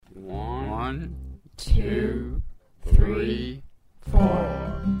1, 2, 3,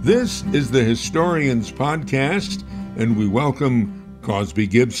 4. This is the Historians Podcast, and we welcome Cosby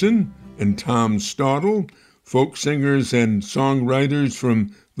Gibson and Tom Staudle, folk singers and songwriters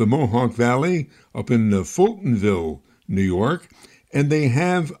from the Mohawk Valley up in Fultonville, New York, and they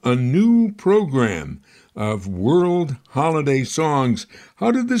have a new program of world holiday songs.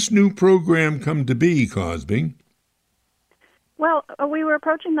 How did this new program come to be, Cosby? Well, we were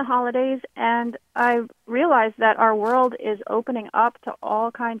approaching the holidays, and I realized that our world is opening up to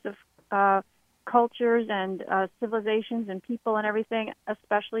all kinds of cultures and civilizations and people and everything,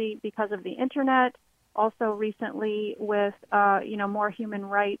 especially because of the Internet. Also recently with, more human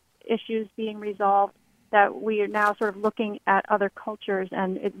rights issues being resolved, that we are now sort of looking at other cultures,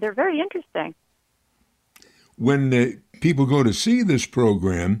 and they're very interesting. When people go to see this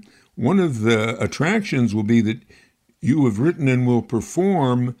program, one of the attractions will be that you have written and will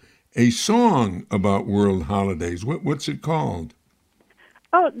perform a song about world holidays. What's it called?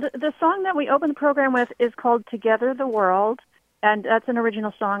 Oh, the song that we open the program with is called Together the World, and that's an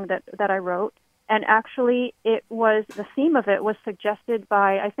original song that I wrote. And actually, the theme of it was suggested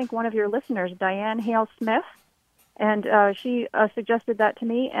by, I think, one of your listeners, Diane Hale Smith. And she suggested that to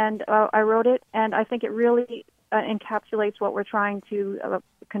me, and I wrote it, and I think it really encapsulates what we're trying to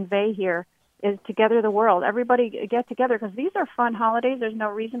convey here, is Together the World. Everybody get together, because these are fun holidays. There's no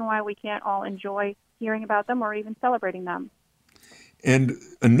reason why we can't all enjoy hearing about them or even celebrating them. And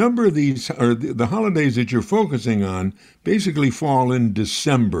a number of these, or the holidays that you're focusing on, basically fall in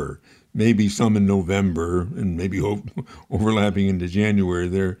December, maybe some in November, and maybe overlapping into January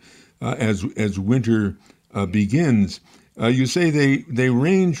there as winter begins. You say they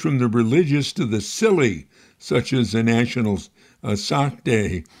range from the religious to the silly, such as the National Sock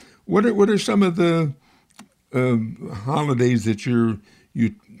Day. What are some of the holidays that you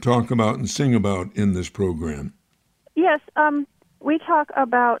talk about and sing about in this program? Yes, we talk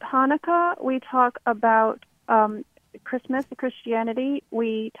about Hanukkah. We talk about Christmas, Christianity.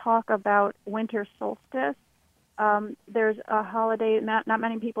 We talk about winter solstice. There's a holiday not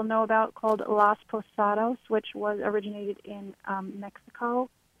many people know about called Los Posados, which was originated in Mexico,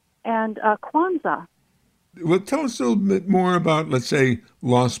 and Kwanzaa. Well, tell us a little bit more about, let's say,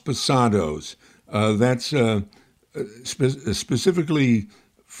 Los Posados. That's specifically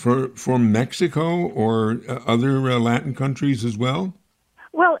for Mexico or other Latin countries as well?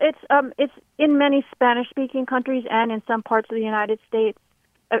 Well, it's in many Spanish-speaking countries and in some parts of the United States.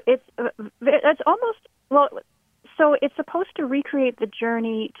 It's almost, well, so it's supposed to recreate the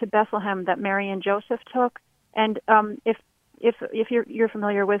journey to Bethlehem that Mary and Joseph took. And if you're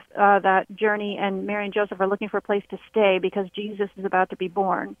familiar with that journey, and Mary and Joseph are looking for a place to stay because Jesus is about to be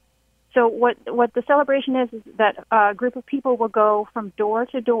born. So what the celebration is that a group of people will go from door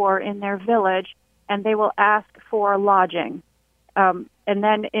to door in their village, and they will ask for lodging. And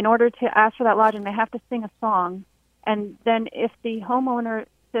then in order to ask for that lodging, they have to sing a song. And then if the homeowner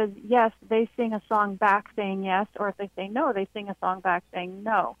says yes, they sing a song back saying yes, or if they say no, they sing a song back saying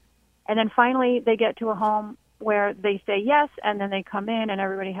no. And then finally they get to a home where they say yes, and then they come in and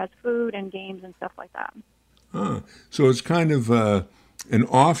everybody has food and games and stuff like that. So it's kind of an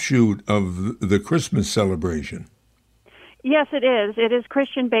offshoot of the Christmas celebration. Yes, it is. It is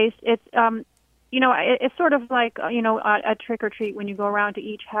Christian-based. It's it's sort of like, a trick-or-treat when you go around to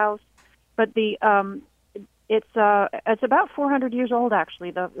each house. But it's about 400 years old,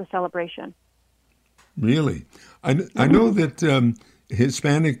 actually, the celebration. Really? I know that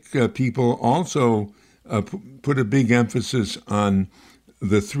Hispanic people also put a big emphasis on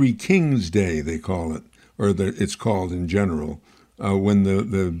the Three Kings Day, they call it, or it's called in general, when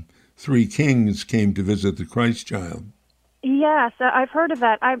the three kings came to visit the Christ child. Yes, I've heard of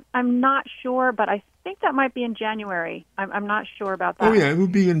that. I'm not sure, but I think that might be in January. I'm not sure about that. Oh, yeah, it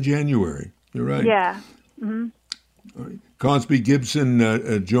would be in January. You're right. Yeah. Mm-hmm. All right. Cosby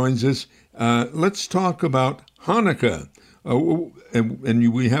Gibson joins us. Let's talk about Hanukkah.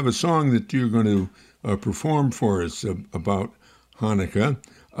 And we have a song that you're going to perform for us about Hanukkah.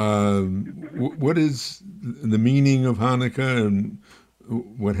 What is the meaning of Hanukkah and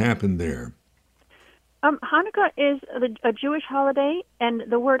what happened there? Hanukkah is a Jewish holiday, and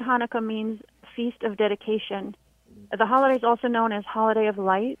the word Hanukkah means Feast of Dedication. The holiday is also known as Holiday of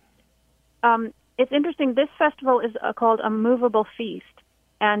Lights. It's interesting, this festival is called a movable feast,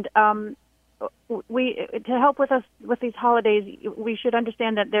 and to help with us with these holidays, we should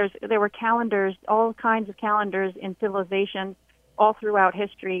understand that there were calendars, all kinds of calendars in civilization all throughout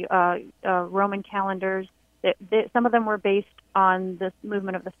history, Roman calendars. Some of them were based on the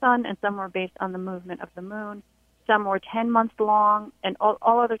movement of the sun, and some were based on the movement of the moon. Some were 10 months long, and all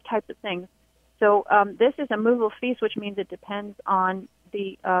other types of things. So this is a movable feast, which means it depends on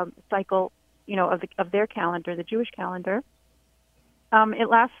the cycle, of their calendar, the Jewish calendar. It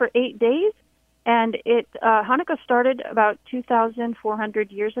lasts for 8 days, and Hanukkah started about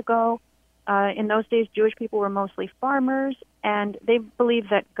 2,400 years ago. In those days, Jewish people were mostly farmers, and they believed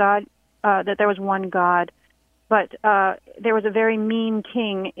that that there was one God. But there was a very mean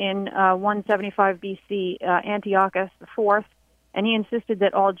king in 175 BC, Antiochus IV, and he insisted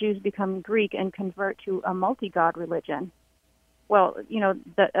that all Jews become Greek and convert to a multi-god religion. Well,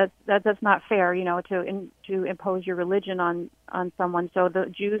 that's not fair, to impose your religion on someone. So the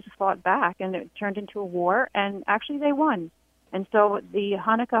Jews fought back, and it turned into a war, and actually they won. And so the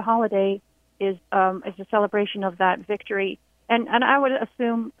Hanukkah holiday is a celebration of that victory. And I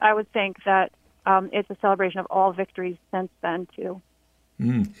would think that it's a celebration of all victories since then, too.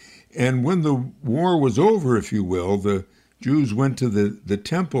 And when the war was over, if you will, the Jews went to the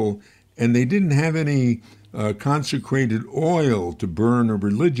temple, and they didn't have any consecrated oil to burn a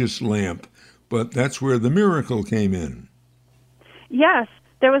religious lamp, but that's where the miracle came in. Yes,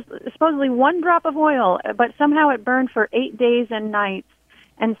 there was supposedly one drop of oil, but somehow it burned for 8 days and nights.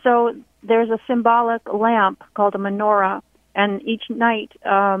 And so there's a symbolic lamp called a menorah, and each night,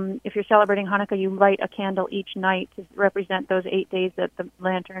 if you're celebrating Hanukkah, you light a candle each night to represent those 8 days that the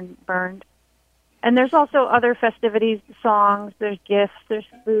lantern burned. And there's also other festivities, songs, there's gifts, there's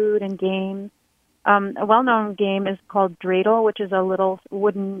food and games. A well-known game is called Staudle, which is a little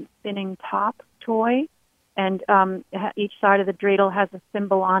wooden spinning top toy, and each side of the dreidel has a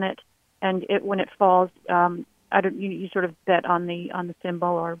symbol on it, and when it falls, you sort of bet on the symbol,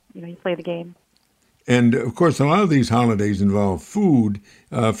 or you play the game. And of course, a lot of these holidays involve food.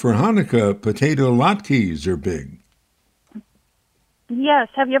 For Hanukkah, potato latkes are big. Yes,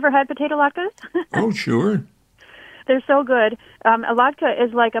 have you ever had potato latkes? Oh, sure. They're so good. A latke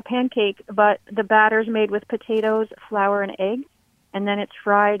is like a pancake, but the batter's made with potatoes, flour, and eggs, and then it's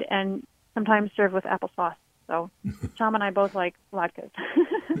fried and sometimes served with applesauce. So Tom and I both like latkes.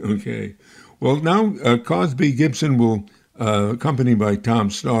 Okay. Well, now Cosby, Gibson will, accompanied by Tom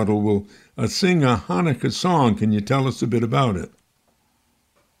Staudle, will sing a Hanukkah song. Can you tell us a bit about it?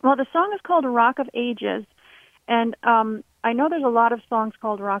 Well, the song is called Rock of Ages, and I know there's a lot of songs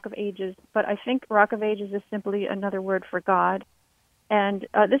called Rock of Ages, but I think Rock of Ages is simply another word for God. And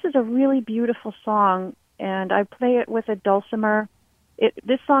this is a really beautiful song, and I play it with a dulcimer.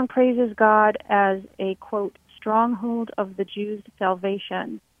 This song praises God as a, quote, stronghold of the Jews'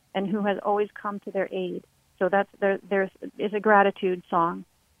 salvation, and who has always come to their aid. So there's a gratitude song.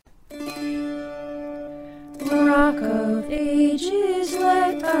 Rock of Ages,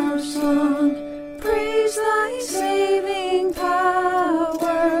 let our song praise thy saving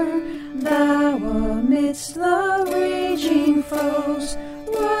power. Thou amidst the raging foes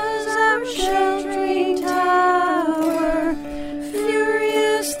was our sheltering tower.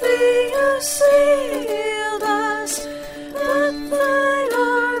 Furious they assailed us, but thine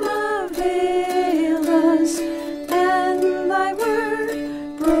arm availed us, and thy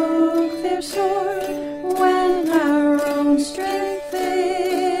word broke their sword when our own strength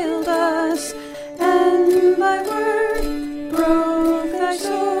failed us. Thy word broke thy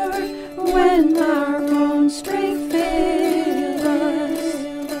sword when our own strength failed us.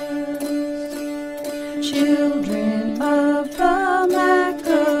 Children of the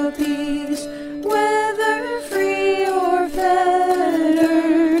Maccabees, whether free or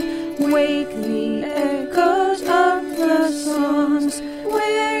fettered, wake the echoes of the songs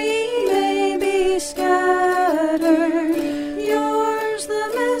where ye may be scattered. Yours the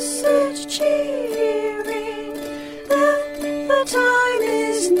message cheering, the time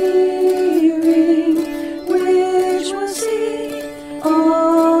is nearing, which will see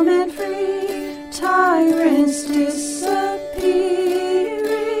all men free, tyrants disappearing,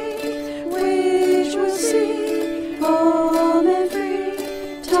 which will see all men free,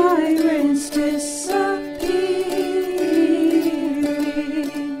 tyrants disappearing.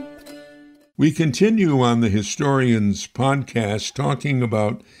 We continue on the Historians podcast talking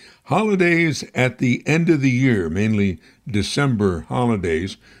about holidays at the end of the year, mainly December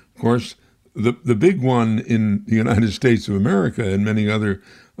holidays. Of course, the big one in the United States of America and many other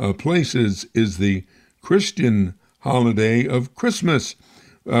places is the Christian holiday of Christmas.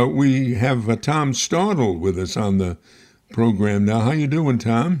 We have Tom Staudle with us on the program now. How you doing,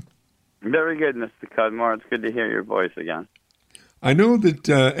 Tom? Very good, Mr. Cudmore. It's good to hear your voice again. I know that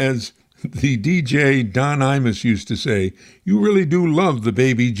as the DJ Don Imus used to say, you really do love the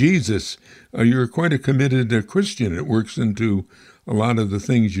baby Jesus. You're quite a committed Christian. It works into a lot of the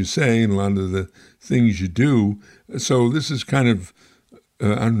things you say and a lot of the things you do. So this is kind of,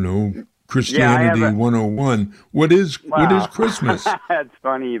 Christianity 101. What is Christmas? It's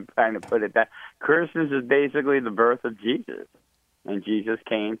funny you kind of put it that. Christmas is basically the birth of Jesus, and Jesus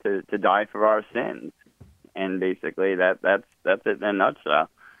came to die for our sins, and basically that's it in a nutshell.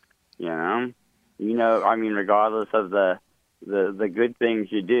 I mean, regardless of the good things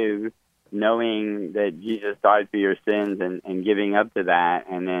you do, knowing that Jesus died for your sins and giving up to that,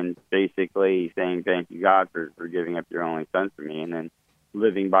 and then basically saying thank you God for giving up your only son for me, and then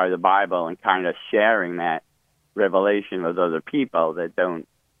living by the Bible and kind of sharing that revelation with other people that don't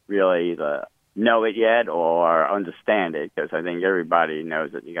really know it yet or understand it, because I think everybody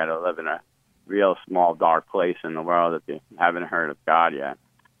knows that you got to live in a real small, dark place in the world if you haven't heard of God yet.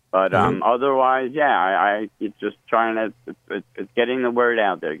 But otherwise, it's just trying to, it's getting the word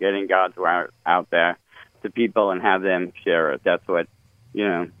out there, getting God's word out there to people and have them share it. That's what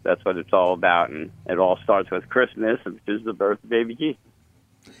it's all about. And it all starts with Christmas, which is the birth of baby Jesus.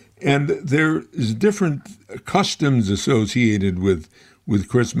 And there is different customs associated with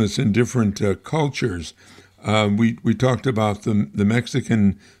Christmas in different cultures. We talked about the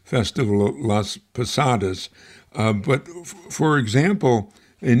Mexican festival Las Posadas, but for example,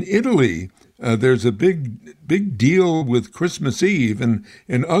 in Italy, there's a big deal with Christmas Eve,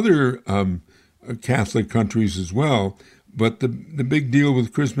 and other Catholic countries as well. But the big deal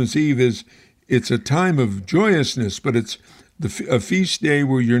with Christmas Eve is it's a time of joyousness, but it's a feast day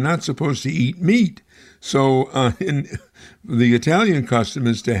where you're not supposed to eat meat. So in the Italian custom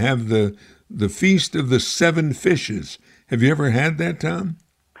is to have the Feast of the Seven Fishes. Have you ever had that, Tom?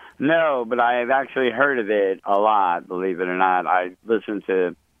 No, but I've actually heard of it a lot, believe it or not. I listen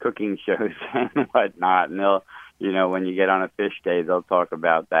to cooking shows and whatnot, and they'll, when you get on a fish day, they'll talk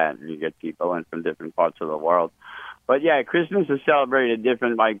about that, and you get people in from different parts of the world. But yeah, Christmas is celebrated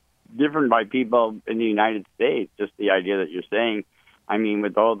different by people in the United States. Just the idea that you're saying, I mean,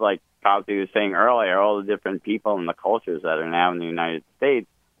 with all, like Cosby was saying earlier, all the different people and the cultures that are now in the United States,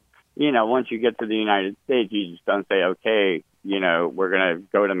 once you get to the United States, you just don't say, okay, we're going to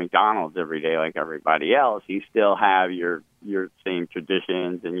go to McDonald's every day like everybody else. You still have your same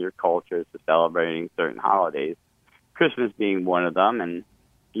traditions and your cultures for celebrating certain holidays, Christmas being one of them. And,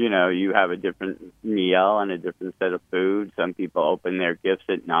 you have a different meal and a different set of food. Some people open their gifts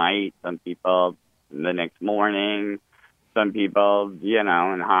at night. Some people the next morning. Some people, in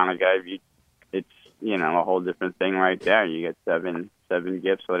Hanukkah, it's, a whole different thing right there. You get seven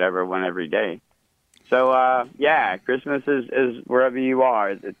gifts, whatever, one every day. So, Christmas is wherever you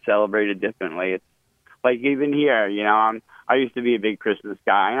are. It's celebrated differently. It's like even here, I used to be a big Christmas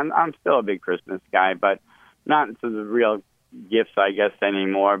guy. I'm still a big Christmas guy, but not into the real gifts, I guess,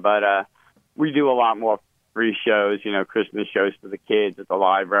 anymore. But we do a lot more free shows, Christmas shows for the kids at the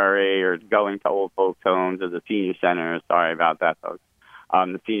library or going to old folks' homes or the senior centers. Sorry about that, folks.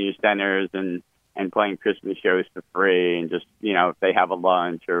 The senior centers and playing Christmas shows for free, and just, if they have a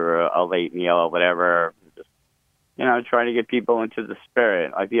lunch or a late meal or whatever, just, trying to get people into the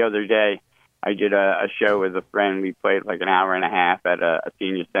spirit. Like the other day, I did a show with a friend. We played like an hour and a half at a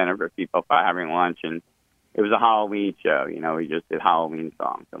senior center for people for having lunch, and it was a Halloween show. We just did Halloween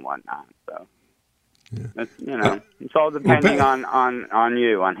songs and whatnot. So, it's all depending on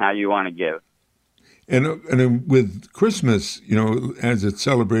you, on how you want to give. And with Christmas, as it's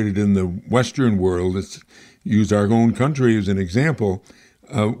celebrated in the Western world, let's use our own country as an example,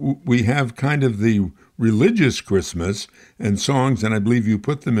 we have kind of the religious Christmas and songs, and I believe you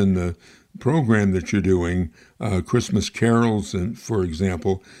put them in the program that you're doing, Christmas carols, for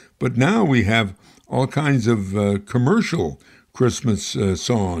example. But now we have all kinds of commercial Christmas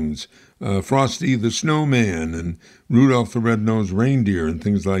songs, Frosty the Snowman and Rudolph the Red-Nosed Reindeer and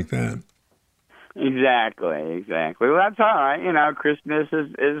things like that. Exactly. Well, that's all right. Christmas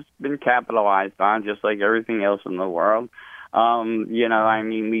has been capitalized on just like everything else in the world.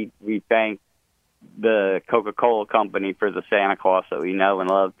 We thank the Coca-Cola company for the Santa Claus that we know and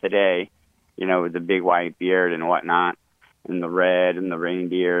love today, with the big white beard and whatnot, and the red and the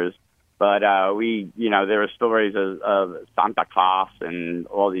reindeers. But there are stories of Santa Claus and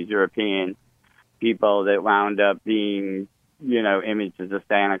all these European people that wound up being, images of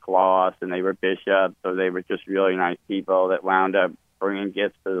Santa Claus, and they were bishops, so they were just really nice people that wound up bringing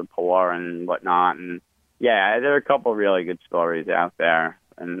gifts to the poor and whatnot. And there are a couple really good stories out there,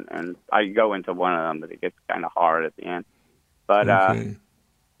 and I go into one of them, but it gets kind of hard at the end. But okay.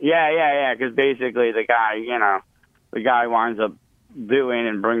 Because basically the guy winds up doing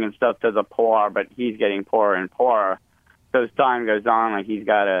and bringing stuff to the poor, but he's getting poorer and poorer. So as time goes on, like he's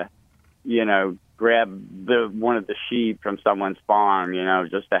got to, grab one of the sheep from someone's farm,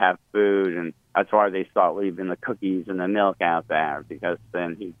 just to have food, and that's why they start leaving the cookies and the milk out there, because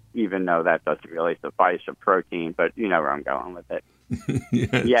then even though that doesn't really suffice for protein, but you know where I'm going with it.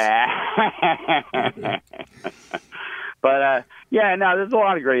 Yes. Yeah. But, no, there's a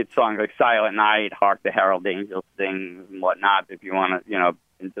lot of great songs like Silent Night, Hark the Herald Angels Sing, and whatnot, if you want to,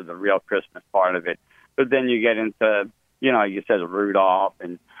 into the real Christmas part of it. But then you get into, you said Rudolph,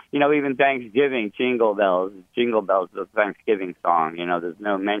 and, even Thanksgiving, Jingle Bells. Jingle Bells is a Thanksgiving song. There's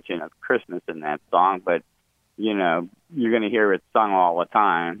no mention of Christmas in that song, but, you're going to hear it sung all the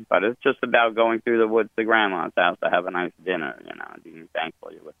time. But it's just about going through the woods to Grandma's house to have a nice dinner, and being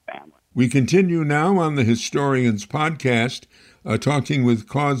thankful you're with family. We continue now on the Historians Podcast, talking with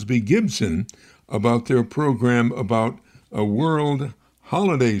Cosby Gibson about their program about world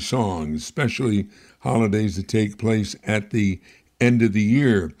holiday songs, especially holidays that take place at the end of the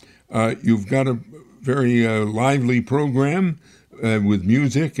year. You've got a very lively program with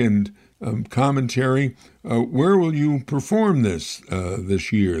music and commentary. Where will you perform this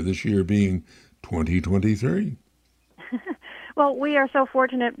year? This year being 2023. Well, we are so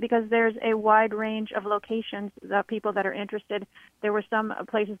fortunate because there's a wide range of locations, people that are interested. There were some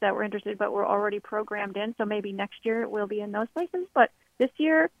places that were interested but were already programmed in, so maybe next year we'll be in those places. But this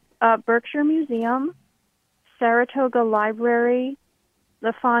year, Berkshire Museum, Saratoga Library,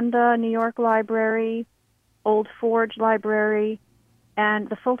 the Fonda New York Library, Old Forge Library, and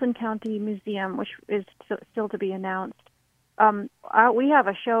the Fulton County Museum, which is still to be announced. We have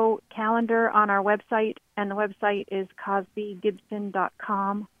a show calendar on our website, and the website is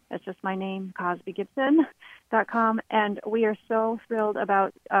CosbyGibson.com. That's just my name, CosbyGibson.com. And we are so thrilled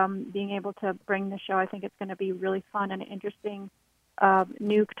about being able to bring the show. I think it's going to be really fun and interesting,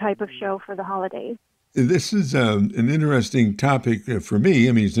 new type of show for the holidays. This is an interesting topic for me.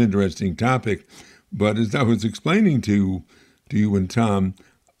 I mean, it's an interesting topic, but as I was explaining to you and Tom,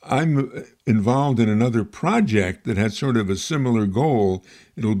 I'm involved in another project that has sort of a similar goal.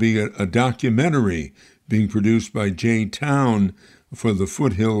 It'll be a documentary being produced by Jay Town for the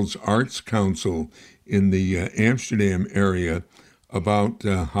Foothills Arts Council in the Amsterdam area about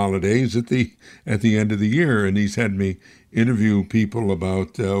holidays at the end of the year. And he's had me interview people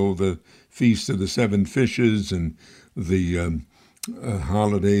about the Feast of the Seven Fishes and the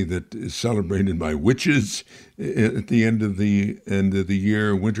holiday that is celebrated by witches at the end of the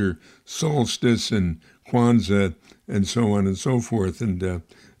year, winter solstice and Kwanzaa, and so on and so forth. And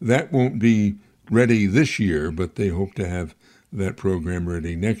that won't be ready this year, but they hope to have that program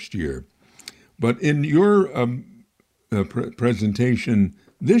ready next year. But in your presentation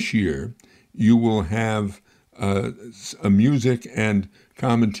this year, you will have a music and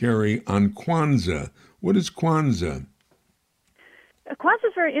commentary on Kwanzaa. What is Kwanzaa? Kwanzaa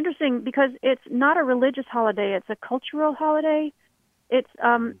is very interesting because it's not a religious holiday; it's a cultural holiday. It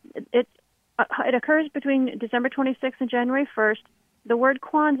occurs between December 26th and January 1st. The word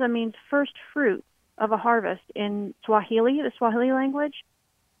Kwanzaa means first fruit of a harvest in Swahili, the Swahili language.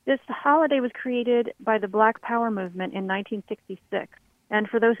 This holiday was created by the Black Power movement in 1966. And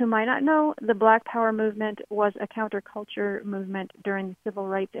for those who might not know, the Black Power movement was a counterculture movement during the Civil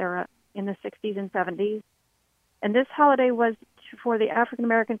Rights era in the 60s and 70s. And this holiday was for the African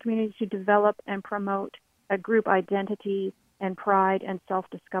American community to develop and promote a group identity and pride and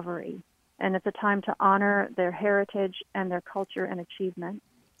self-discovery. And it's a time to honor their heritage and their culture and achievement.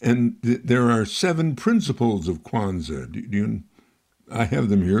 And there are 7 principles of Kwanzaa. I have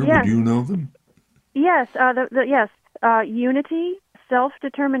them here. Yes. Would you know them? Yes. Unity,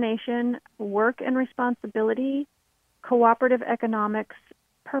 self-determination, work and responsibility, cooperative economics,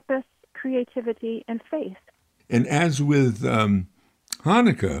 purpose, creativity, and faith. And as with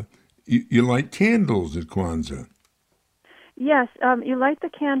Hanukkah, you light candles at Kwanzaa. Yes, you light the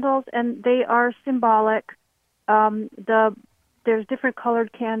candles, and they are symbolic. There's different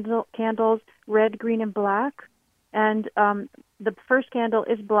colored candles, red, green, and black. And the first candle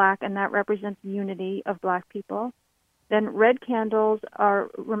is black, and that represents unity of black people. Then red candles are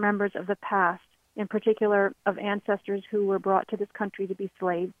remembrance of the past, in particular of ancestors who were brought to this country to be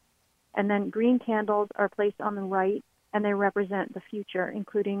slaves. And then green candles are placed on the right, and they represent the future,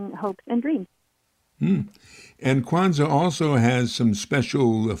 including hopes and dreams. And Kwanzaa also has some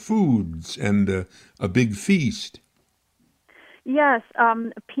special foods and a big feast. Yes,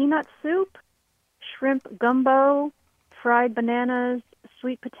 peanut soup, shrimp gumbo, fried bananas,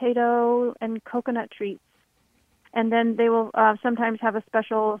 sweet potato, and coconut treats. And then they will sometimes have a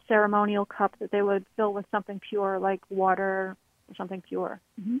special ceremonial cup that they would fill with something pure, like water or something pure.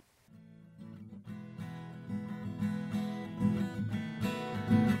 Mm-hmm.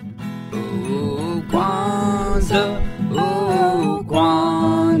 Oh,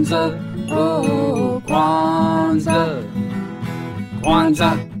 Kwanzaa, oh, Kwanzaa,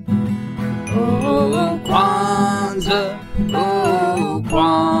 Kwanzaa, oh, Kwanzaa, oh,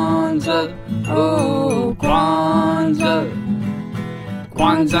 Kwanzaa, oh, Kwanzaa,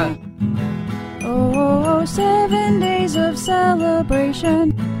 Kwanzaa. Oh, 7 days of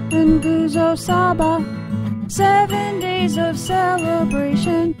celebration and Guzo Saba. 7 days of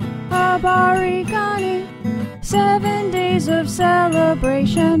celebration, Habari Gani. 7 days of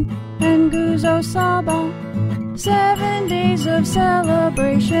celebration and Guzo Saba. 7 days of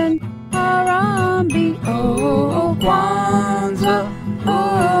celebration, Harambe. Oh, Kwanzaa,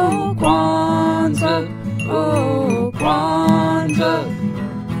 oh, Kwanzaa, oh, Kwanzaa,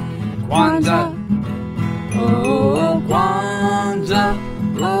 Kwanzaa, oh, Kwanzaa,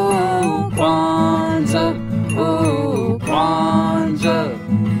 oh, Kwanzaa, oh, Kwanzaa,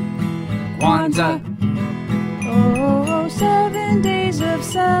 Kwanzaa. Oh, 7 days of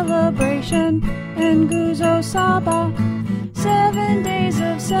celebration and Guzo Saba. 7 days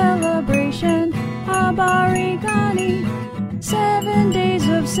of celebration, Habari Gani. 7 days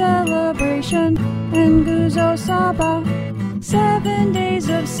of celebration and Guzo Saba. 7 days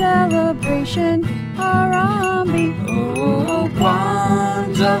of celebration, Harambe. Oh,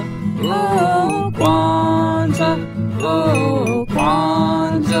 Kwanzaa, oh, Kwanzaa, oh,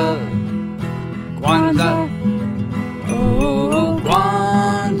 Kwanzaa, Kwanzaa, oh,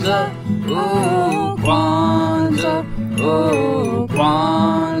 Kwanzaa, oh, Kwanzaa, oh,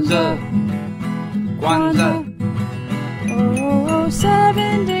 Kwanzaa, Kwanzaa. Oh,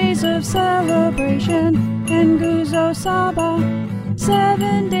 7 days of celebration and Guzo Saba.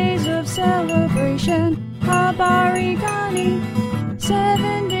 7 days of celebration, Habari Gani.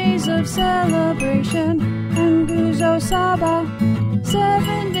 7 days of celebration and Guzo Saba.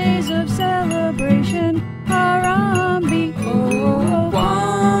 7 days of celebration, Harambe. Oh,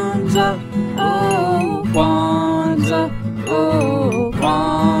 Kwanzaa, oh, Kwanzaa, oh,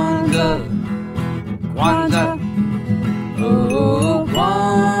 Kwanzaa, Kwanzaa, oh,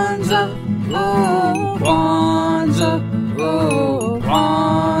 Kwanzaa, oh, Kwanzaa, oh,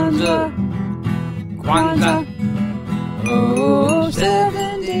 Kwanzaa, Kwanzaa, oh,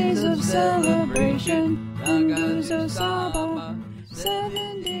 7 days of celebration and Guzo Saba.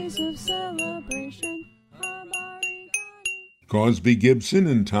 7 days of celebration, Habari Gani. Cosby, Gibson,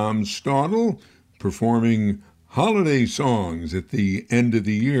 and Tom Staudle performing holiday songs at the end of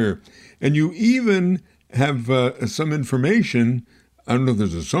the year. And you even have some information, I don't know if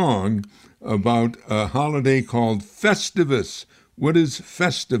there's a song, about a holiday called Festivus. What is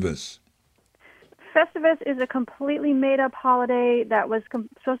Festivus? Festivus is a completely made-up holiday that was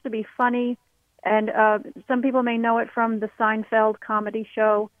supposed to be funny, and some people may know it from the Seinfeld comedy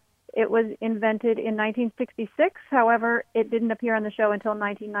show. It was invented in 1966. However, it didn't appear on the show until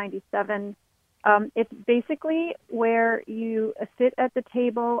 1997. It's basically where you sit at the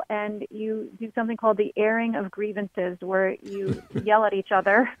table and you do something called the airing of grievances, where you yell at each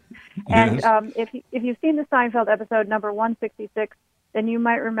other. Yes. And if you've seen the Seinfeld episode number 166, then you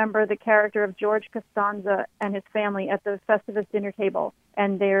might remember the character of George Costanza and his family at the Festivus dinner table,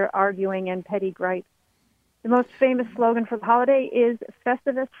 and they're arguing in petty gripes. The most famous slogan for the holiday is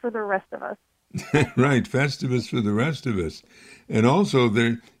Festivus for the rest of us. Right, Festivus for the rest of us. And also,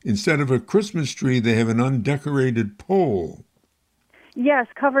 instead of a Christmas tree, they have an undecorated pole. Yes,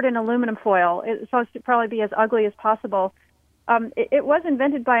 covered in aluminum foil. It's supposed to probably be as ugly as possible. It was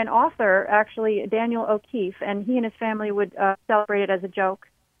invented by an author, actually, Daniel O'Keefe, and he and his family would celebrate it as a joke.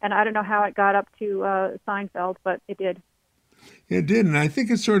 And I don't know how it got up to Seinfeld, but it did. It did, and I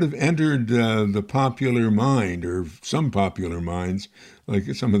think it sort of entered the popular mind, or some popular minds,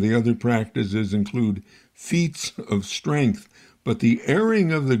 like some of the other practices include feats of strength, but the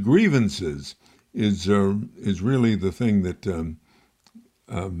airing of the grievances is really the thing that...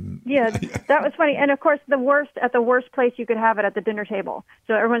 Yeah, that was funny. And of course, the worst place you could have it, at the dinner table.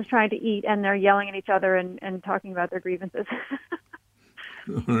 So everyone's trying to eat, and they're yelling at each other and talking about their grievances.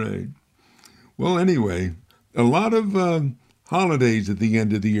 All right. Well, anyway, a lot of holidays at the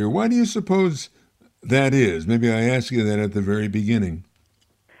end of the year. Why do you suppose that is? Maybe I asked you that at the very beginning.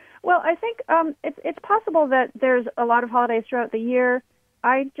 Well, I think it's possible that there's a lot of holidays throughout the year.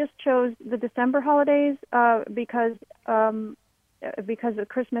 I just chose the December holidays because of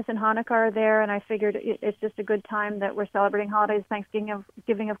Christmas and Hanukkah are there, and I figured it's just a good time that we're celebrating holidays,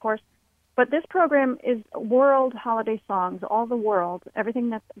 Thanksgiving, of course. But this program is world holiday songs, all the world, everything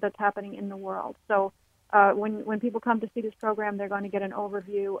that's happening in the world. So when people come to see this program, they're going to get an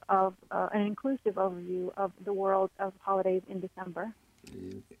overview of an inclusive overview of the world of holidays in December.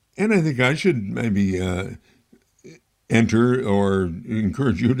 And I think I should maybe enter or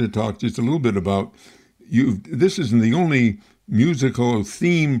encourage you to talk just a little bit about you. This isn't the only musical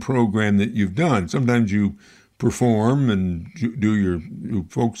theme program that you've done. Sometimes you perform and do your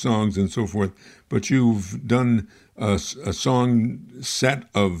folk songs and so forth, but you've done a song set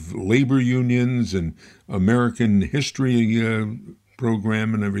of labor unions and American history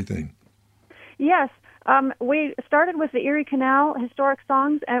program and everything. Yes. We started with the Erie Canal historic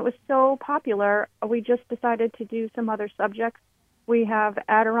songs, and it was so popular, we just decided to do some other subjects. We have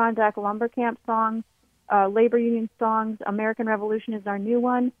Adirondack lumber camp songs, labor union songs, American Revolution is our new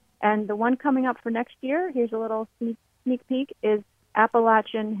one, and the one coming up for next year, here's a little sneak peek, is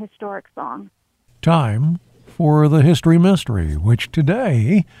Appalachian historic song. Time for the History Mystery, which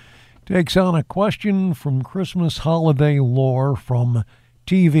today takes on a question from Christmas holiday lore from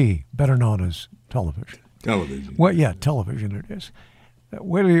TV, better known as television. Television. Well, yeah, television it is.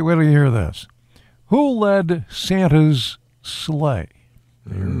 Wait till you hear this. Who led Santa's sleigh?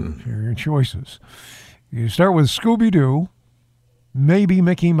 Here are your choices. You start with Scooby-Doo, maybe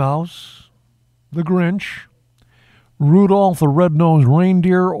Mickey Mouse, the Grinch, Rudolph the Red-Nosed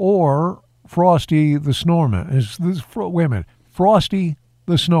Reindeer, or Frosty the Snowman. Wait a minute. Frosty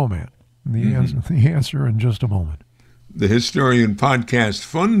the Snowman. The answer in just a moment. The Historian Podcast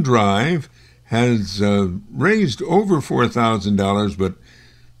Fund Drive has raised over $4,000, but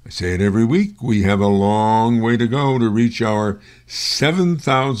I say it every week, we have a long way to go to reach our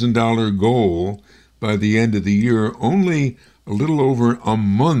 $7,000 goal by the end of the year, only a little over a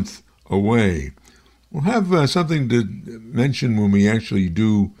month away. We'll have something to mention when we actually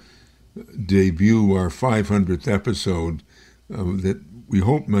do debut our 500th episode that we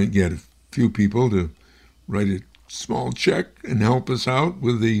hope might get a few people to write a small check and help us out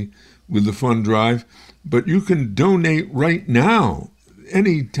with the fund drive. But you can donate right now,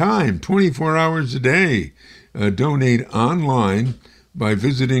 anytime, 24 hours a day. Donate online by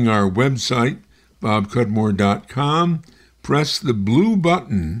visiting our website, bobcudmore.com. Press the blue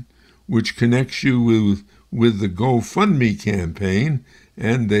button, which connects you with the GoFundMe campaign,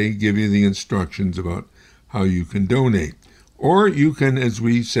 and they give you the instructions about how you can donate. Or you can, as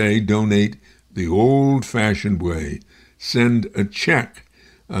we say, donate the old-fashioned way. Send a check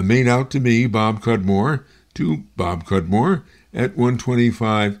made out to me, Bob Cudmore, to Bob Cudmore at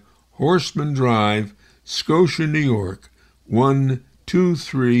 125 Horseman Drive, Scotia, New York,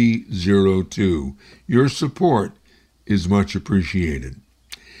 12302. Your support is much appreciated.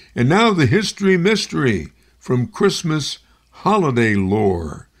 And now the History Mystery from Christmas holiday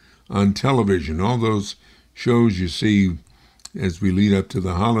lore on television. All those shows you see as we lead up to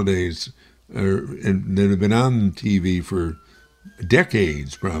the holidays and that have been on TV for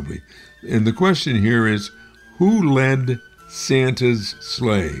decades probably. And the question here is, who led Santa's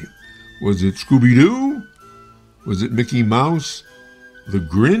sleigh? Was it Scooby-Doo? Was it Mickey Mouse? The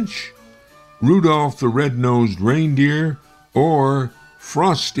Grinch? Rudolph the Red-Nosed Reindeer? Or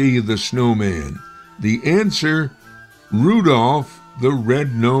Frosty the Snowman? The answer, Rudolph the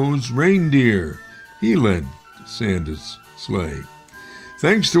Red-Nosed Reindeer. He led Santa's sleigh.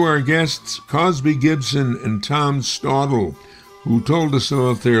 Thanks to our guests, Cosby, Gibson, and Tom Staudle, who told us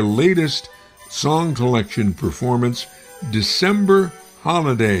about their latest song collection performance, December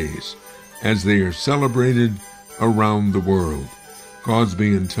Holidays, as they are celebrated around the world.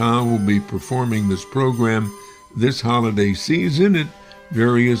 Cosby and Tom will be performing this program this holiday season at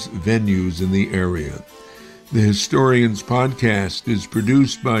various venues in the area. The Historians Podcast is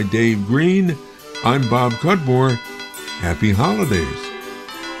produced by Dave Green. I'm Bob Cudmore. Happy holidays.